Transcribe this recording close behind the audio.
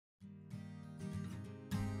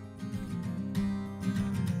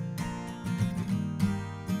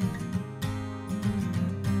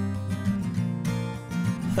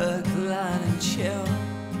Hook, line, and chill.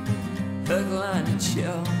 Hook, line, and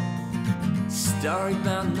chill. Story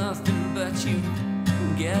about nothing, but you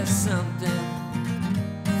get something.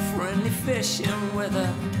 Friendly fishing with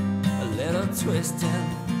a little twisting.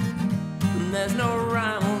 There's no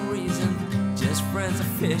rhyme or reason, just friends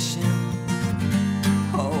are fishing.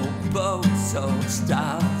 Old boats, old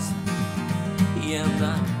styles, in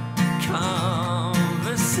the conversation.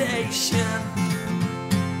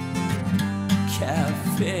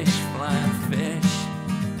 Catfish, flying fish,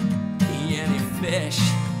 any fish,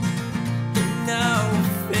 no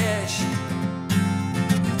fish.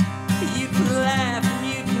 You can laugh and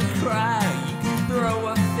you can cry, you can throw a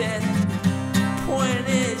fit. Point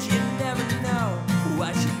is, you never know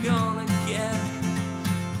what you're gonna get.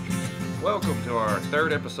 Welcome to our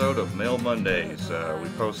third episode of Mail Mondays. We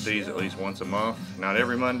post these at least once a month. Not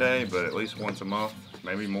every Monday, but at least once a month,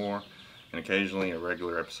 maybe more. And occasionally a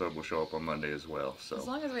regular episode will show up on Monday as well. So as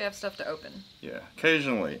long as we have stuff to open. Yeah,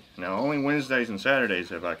 occasionally. Now only Wednesdays and Saturdays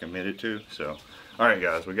have I committed to. So, all right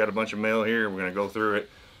guys, we got a bunch of mail here. We're gonna go through it,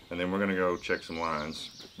 and then we're gonna go check some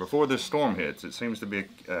lines. Before this storm hits, it seems to be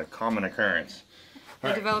a common occurrence.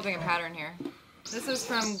 We're developing a pattern here. This is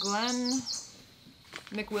from Glenn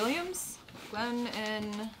McWilliams. Glenn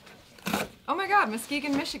in, oh my God,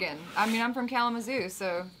 Muskegon, Michigan. I mean, I'm from Kalamazoo,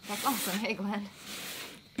 so that's awesome. Hey, Glenn.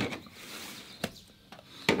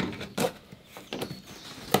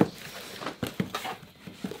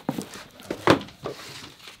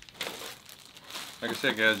 Like I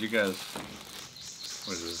said, guys, you guys,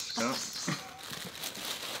 what is this, skunk?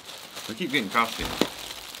 We keep getting costumes.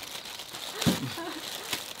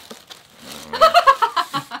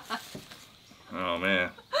 Oh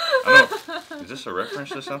man, is this a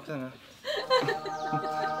reference to something?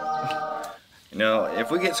 Now,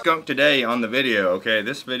 if we get skunked today on the video, okay,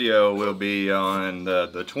 this video will be on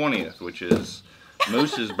the 20th, which is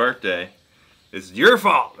Moose's birthday. It's your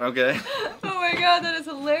fault, okay? Oh my God, that is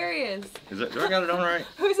hilarious. Do I got it on right?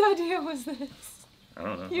 Whose idea was this? I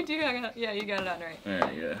don't know. You do, yeah, you got it on right.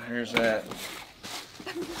 There you go, here's that.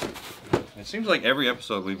 It seems like every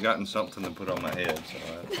episode we've gotten something to put on my head,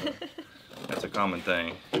 so that's a common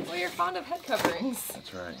thing. Well, you're fond of head coverings.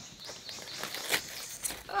 That's right.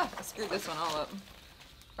 Ah, I screwed this one all up.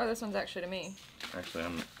 Oh, this one's actually to me. Actually,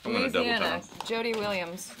 I'm going to double time. Jody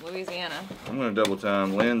Williams, Louisiana. I'm going to double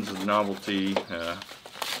time. Lynn's novelty.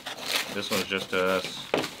 This one's just to us.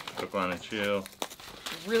 Hook, line, and chill.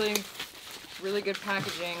 Really, really good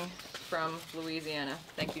packaging from Louisiana.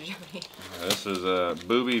 Thank you, Jody. This is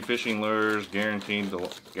Booby Fishing Lures, guaranteed to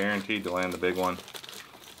land the big one.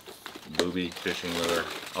 Booby Fishing Lure.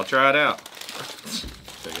 I'll try it out.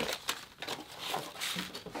 Take it.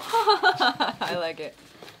 I like it.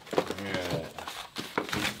 Yeah.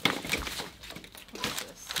 What is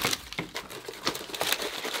this?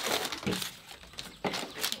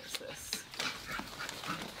 What's this?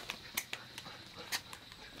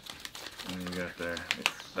 What do you got there?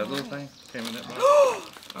 That little thing came in that box? Oh.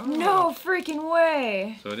 No freaking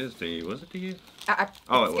way! So it is to you. Was it to you?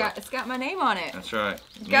 It's got my name on it. That's right.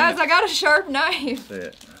 Guys, I got a sharp knife. That's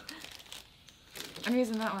it. I'm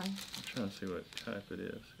using that one. I'm trying to see what type it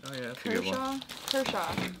is. Oh yeah, that's a good one.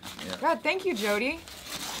 Kershaw. Yeah. God, thank you, Jody.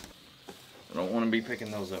 I don't want to be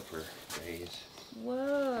picking those up for days.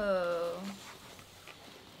 Whoa.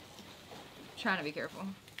 Trying to be careful.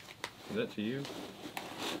 Is that to you?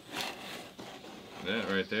 That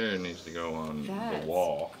right there needs to go on the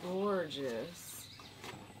wall. Gorgeous.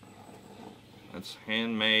 It's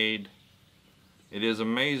handmade. It is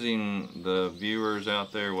amazing the viewers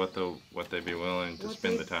out there what they'd be willing to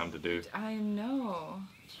spend the time to do. I know.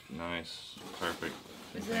 It's nice, perfect.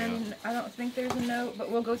 Is there I don't think there's a note,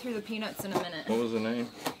 but we'll go through the peanuts in a minute. What was the name?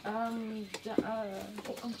 I'm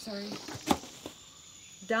sorry.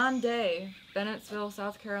 Don Day, Bennettsville,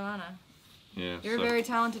 South Carolina. Yeah. You're a very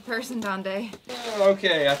talented person, Don Day.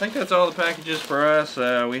 Okay, I think that's all the packages for us.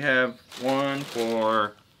 We have one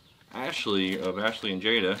for Ashley of Ashley and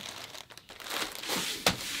Jada.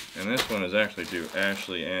 And this one is actually to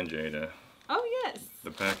Ashley and Jada. Oh, yes.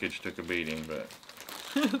 The package took a beating, but...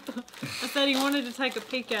 I said he wanted to take a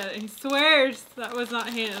peek at it. He swears that was not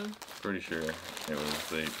him. Pretty sure it was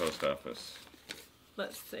the post office.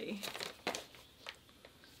 Let's see.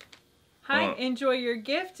 Hi, enjoy your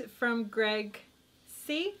gift from Greg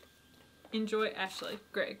C. Enjoy, Ashley.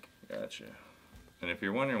 Greg. Gotcha. And if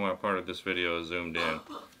you're wondering why part of this video is zoomed in,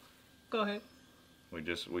 go ahead.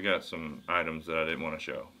 We got some items that I didn't want to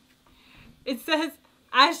show. It says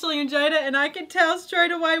Ashley and Jada, and I can tell straight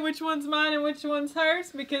away which one's mine and which one's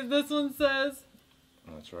hers because this one says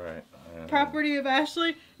That's right. property of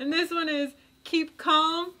Ashley, and this one is keep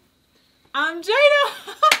calm. I'm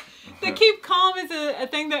Jada. The keep calm is a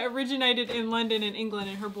thing that originated in London in England,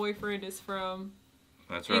 and her boyfriend is from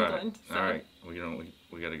That's right. England. So. All right, we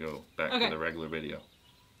got to go back Okay. to the regular video.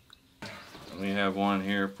 We have one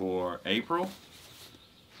here for April.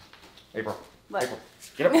 April. What? April.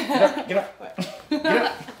 Get up, get up, get up. Get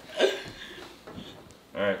up.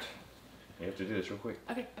 All right. You have to do this real quick.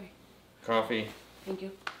 Okay, okay. Coffee. Thank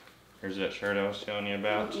you. Here's that shirt I was telling you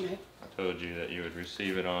about. Okay. I told you that you would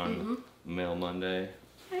receive it on Mail Monday.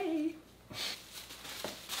 Hey.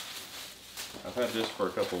 I've had this for a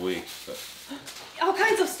couple weeks, but All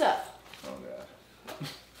kinds of stuff. oh god.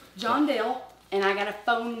 John Dale, and I got a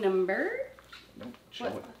phone number. Don't show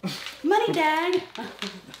What? it. Money Dad.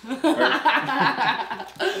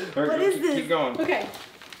 What is this? Keep going. Okay.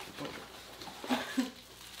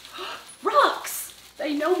 Rocks.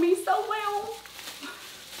 They know me so well.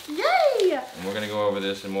 Yay! And we're gonna go over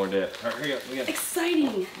this in more depth. All right, hurry up. We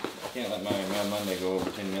Exciting. can't let my Mail Monday go over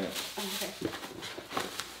 10 minutes. Okay.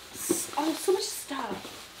 Oh, so much stuff.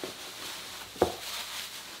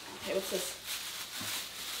 Okay, what's this?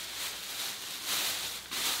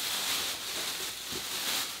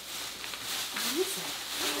 What is it?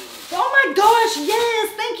 Oh my gosh, yes!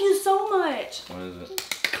 Thank you so much. What is it?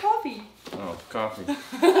 Coffee. Oh, coffee.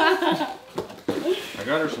 I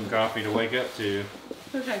got her some coffee to wake up to.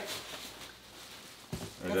 Okay. Is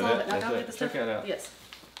That's that all of it? it. Now That's go it. get the stuff. Check that out. Yes.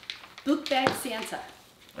 Book bag Santa.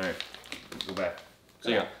 All right, go back.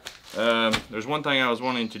 See ya. There's one thing I was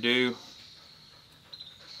wanting to do.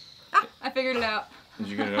 Ah, I figured it out. Did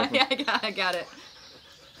you get it open? Yeah, I got it.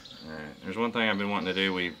 All right. There's one thing I've been wanting to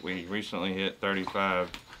do. We recently hit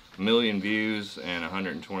 35 million views and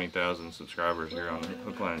 120,000 subscribers here on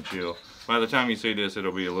Hookline and Chill. By the time you see this,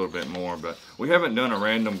 it'll be a little bit more, but we haven't done a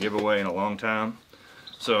random giveaway in a long time.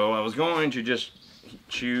 So I was going to just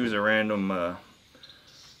choose a random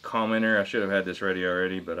commenter. I should have had this ready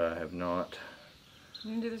already, but I have not.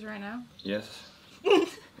 You can do this right now? Yes.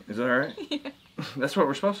 Is that all right? Yeah. That's what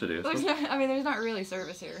we're supposed to do. There's not, I mean, there's not really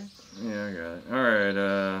service here. Yeah, I got it. All right.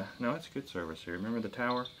 No, it's good service here. Remember the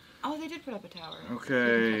tower? Oh, they did put up a tower.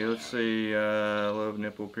 Okay, let's see. Love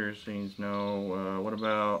nipple piercings. No. What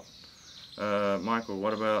about Michael?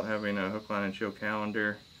 What about having a Hookline and Chill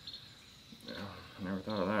calendar? Never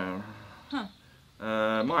thought of that.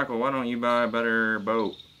 Huh. Michael, why don't you buy a better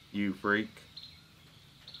boat, you freak?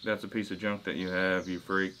 That's a piece of junk that you have, you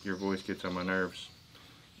freak. Your voice gets on my nerves.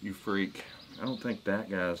 You freak. I don't think that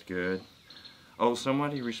guy's good. Oh,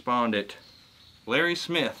 somebody responded. Larry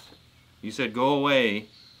Smith. You said go away.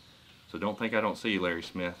 So don't think I don't see you, Larry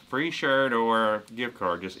Smith. Free shirt or gift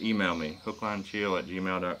card, just email me.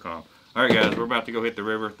 hooklinechill@gmail.com. Alright guys, we're about to go hit the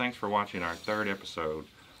river. Thanks for watching our 3rd episode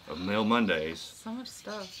of Mail Mondays. So much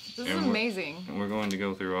stuff. This And is amazing. And we're going to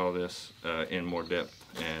go through all this in more depth.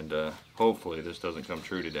 And hopefully this doesn't come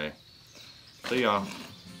true today. See y'all.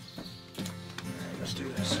 Alright, let's do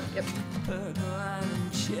this. Yep. Hookline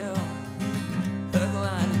and chill,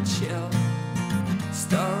 hookline and chill.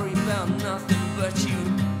 Story about nothing, but you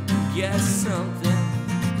get something.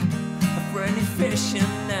 A friendly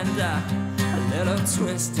fishing and a little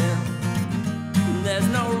twisting. There's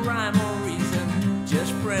no rhyme or reason,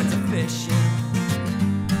 just friends are fishing.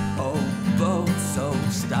 Old boats,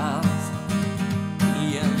 old styles,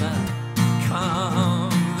 in the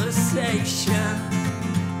conversation.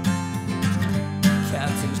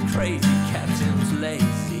 Captain's crazy, captain's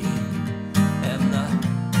lazy, and the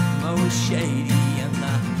most shady, and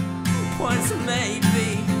the points maybe.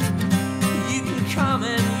 You can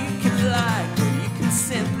comment, you can like, or you can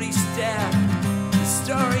simply stare. The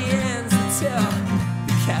story ends until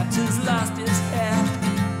the captain's lost his hair.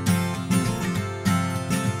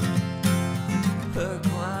 Hook,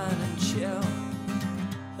 line, and chill.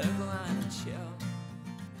 Hook, line, and chill.